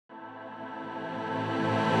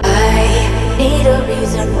need a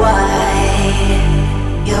reason why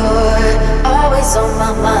you're always on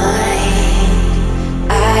my mind.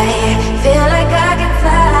 I feel like I can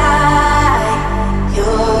fly.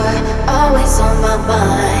 You're always on my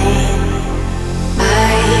mind.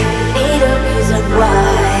 I need a reason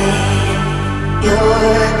why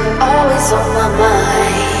you're always on my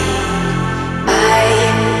mind.